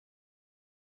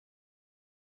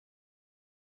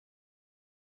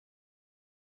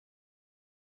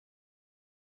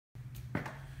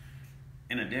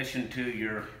In addition to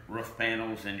your roof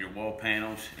panels and your wall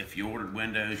panels, if you ordered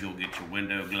windows, you'll get your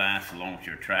window glass along with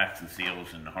your tracks and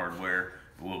seals and the hardware.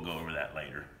 We'll go over that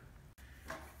later.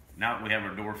 Now that we have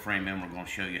our door frame in, we're going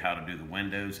to show you how to do the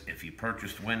windows. If you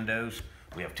purchased windows,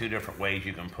 we have two different ways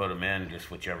you can put them in, just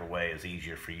whichever way is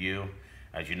easier for you.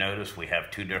 As you notice, we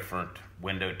have two different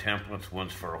window templates.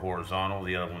 One's for a horizontal,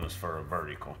 the other one is for a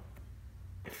vertical.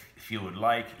 If you would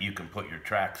like, you can put your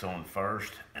tracks on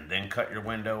first and then cut your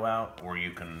window out, or you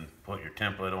can put your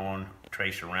template on,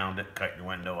 trace around it, cut your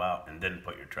window out, and then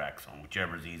put your tracks on,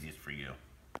 whichever is easiest for you.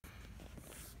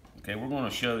 Okay, we're going to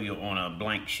show you on a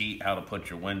blank sheet how to put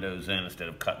your windows in instead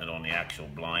of cutting it on the actual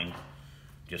blind,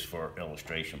 just for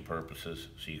illustration purposes.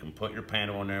 So you can put your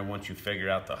panel in there. Once you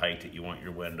figure out the height that you want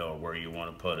your window or where you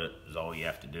want to put it, is all you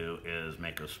have to do is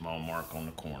make a small mark on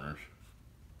the corners.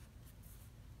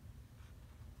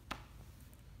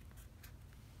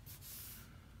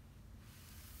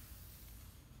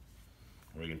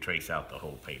 Or you can trace out the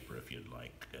whole paper if you'd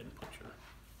like. Go ahead and put your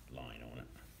line on it.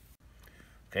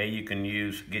 Okay, you can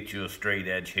get you a straight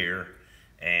edge here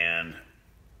and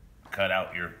cut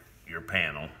out your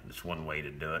panel. That's one way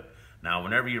to do it. Now,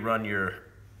 whenever you run your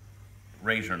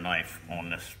razor knife on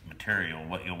this material,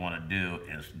 what you'll want to do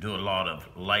is do a lot of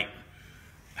light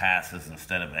passes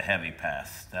instead of a heavy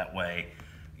pass. That way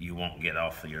you won't get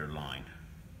off of your line.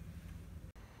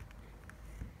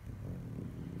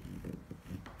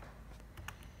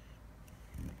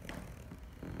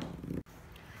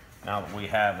 Now that we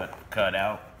have it cut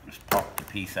out, just pop the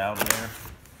piece out of there.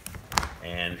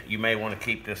 And you may want to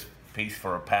keep this piece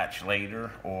for a patch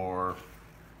later, or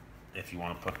if you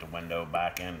want to put the window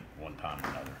back in one time or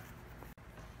another.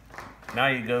 Now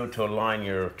you go to align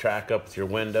your track up with your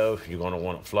window. You're going to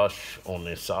want it flush on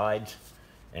the sides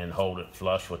and hold it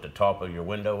flush with the top of your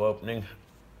window opening.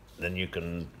 Then you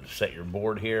can set your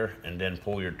board here and then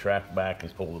pull your track back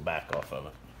and pull the back off of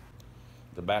it.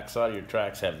 The back side of your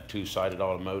tracks have two-sided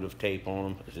automotive tape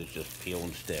on them. It's just peel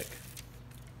and stick.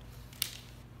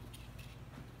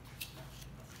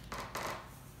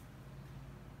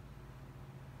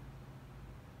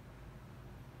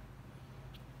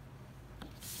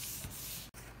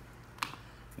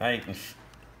 Now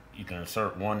you can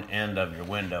insert one end of your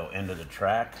window into the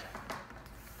track.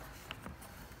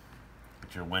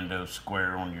 Get your window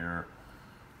square on your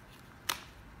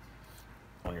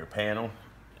panel.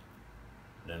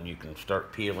 Then you can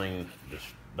start peeling this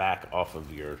back off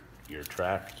of your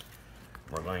track.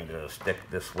 We're going to stick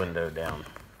this window down.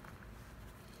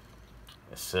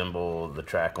 Assemble the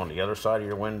track on the other side of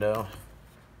your window.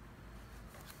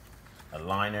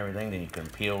 Align everything, then you can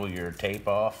peel your tape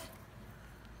off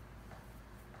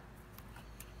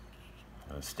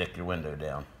and stick your window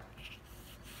down.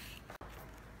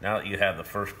 Now that you have the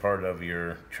first part of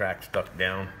your track stuck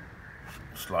down,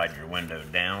 slide your window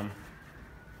down.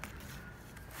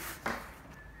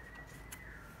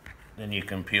 Then you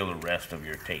can peel the rest of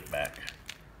your tape back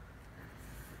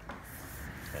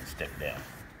and stick down.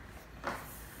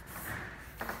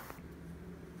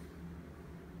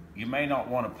 You may not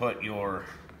want to put your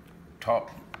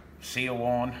top seal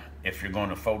on if you're going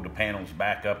to fold the panels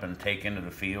back up and take into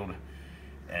the field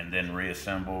and then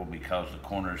reassemble, because the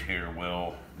corners here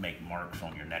will make marks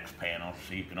on your next panel.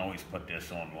 So you can always put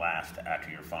this on last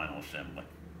after your final assembly.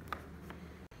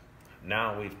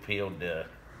 Now we've peeled the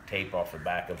tape off the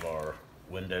back of our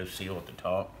window seal at the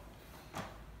top.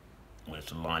 Let's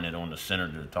align it on the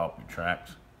center to the top of your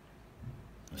tracks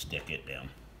and stick it down.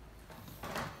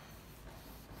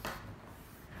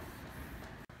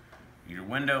 Your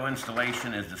window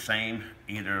installation is the same,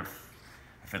 either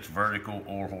if it's vertical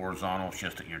or horizontal. It's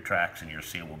just that your tracks and your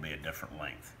seal will be a different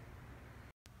length.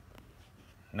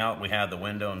 Now that we have the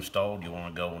window installed, you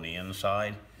want to go on the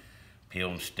inside,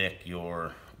 peel and stick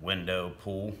your window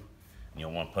pull.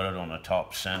 You'll want to put it on the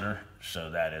top center so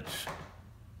that it's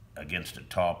against the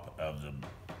top of the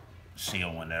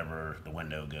seal whenever the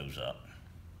window goes up.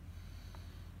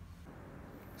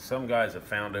 Some guys have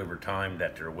found over time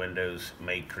that their windows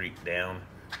may creak down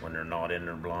when they're not in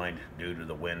their blind due to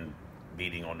the wind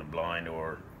beating on the blind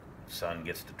or sun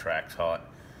gets the tracks hot.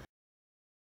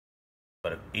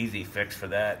 But an easy fix for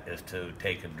that is to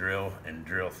take a drill and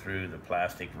drill through the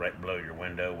plastic right below your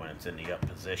window when it's in the up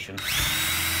position.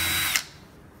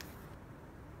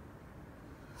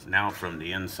 So now from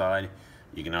the inside,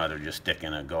 you can either just stick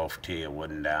in a golf tee, a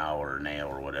wooden dowel, or a nail,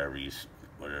 or whatever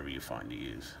you find to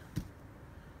use.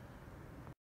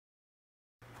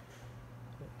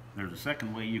 There's a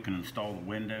second way you can install the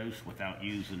windows without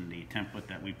using the template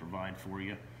that we provide for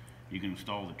you. You can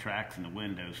install the tracks and the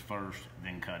windows first,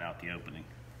 then cut out the opening.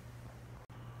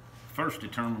 First,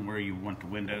 determine where you want the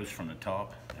windows from the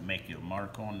top and make you a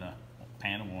mark on the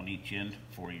panel on each end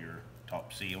for your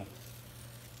top seal.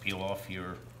 Peel off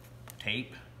your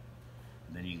tape,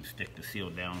 and then you can stick the seal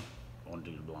down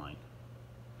onto the blind.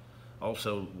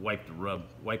 Also, wipe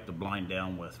the blind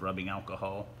down with rubbing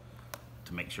alcohol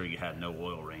to make sure you have no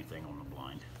oil or anything on the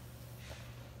blind.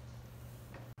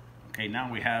 Okay, now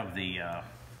we have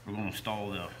we're going to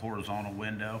install the horizontal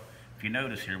window. If you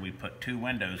notice here, we put 2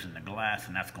 windows in the glass,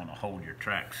 and that's going to hold your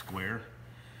track square.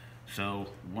 So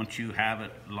once you have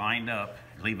it lined up,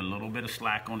 leave a little bit of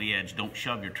slack on the edge. Don't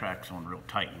shove your tracks on real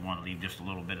tight. You want to leave just a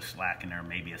little bit of slack in there,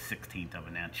 maybe a 1/16 of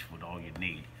an inch with all you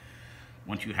need.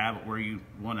 Once you have it where you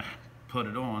want to put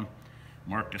it on,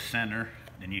 mark the center,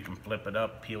 then you can flip it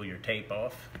up, peel your tape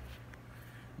off.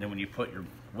 Then when you put your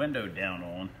window down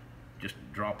on, just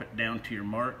drop it down to your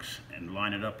marks and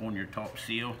line it up on your top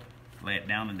seal, lay it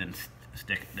down, and then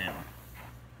stick it down.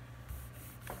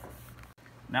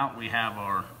 Now we have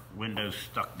our windows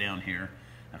stuck down here.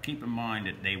 Now keep in mind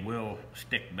that they will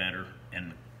stick better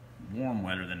in warm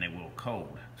weather than they will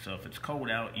cold. So if it's cold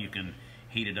out, you can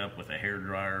heat it up with a hair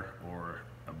dryer or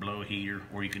a blow heater,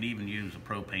 or you can even use a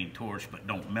propane torch, but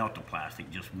don't melt the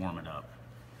plastic, just warm it up.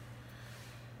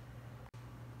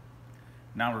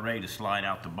 Now we're ready to slide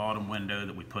out the bottom window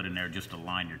that we put in there just to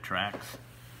line your tracks.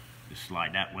 Just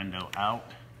slide that window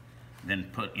out, then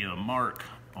put a mark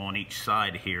on each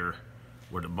side here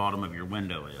where the bottom of your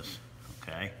window is,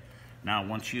 okay? Now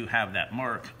once you have that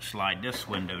mark, slide this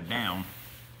window down.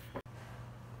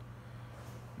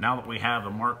 Now that we have the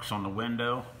marks on the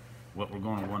window, what we're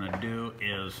going to want to do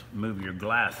is move your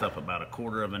glass up about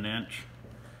 1/4 of an inch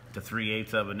to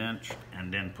 3/8 of an inch,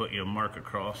 and then put your mark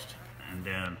across, and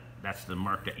then that's the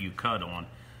mark that you cut on,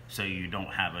 so you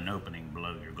don't have an opening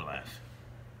below your glass.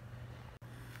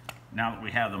 Now that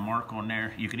we have the mark on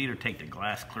there, you can either take the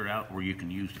glass clear out, or you can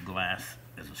use the glass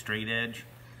as a straight edge.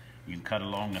 You can cut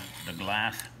along the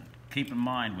glass. Keep in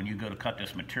mind, when you go to cut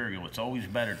this material, it's always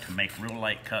better to make real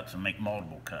light cuts and make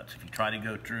multiple cuts. If you try to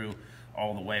go through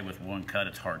all the way with one cut,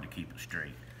 it's hard to keep it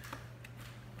straight.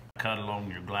 Cut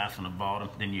along your glass on the bottom,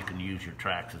 then you can use your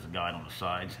tracks as a guide on the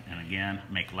sides, and again,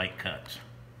 make light cuts.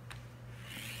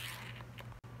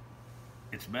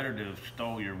 It's better to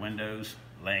install your windows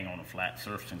laying on a flat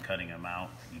surface and cutting them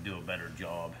out. You do a better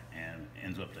job and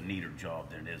ends up a neater job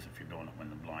than it is if you're doing it when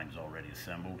the blind is already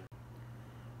assembled.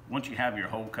 Once you have your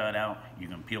hole cut out, you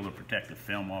can peel the protective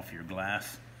film off your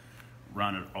glass,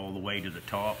 run it all the way to the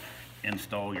top,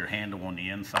 install your handle on the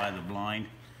inside of the blind,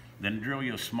 then drill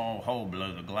you a small hole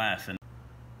below the glass, and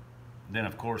then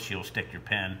of course you'll stick your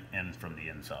pen in from the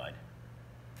inside.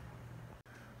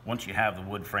 Once you have the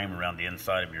wood frame around the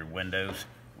inside of your windows,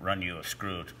 run you a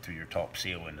screw through your top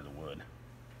seal into the wood.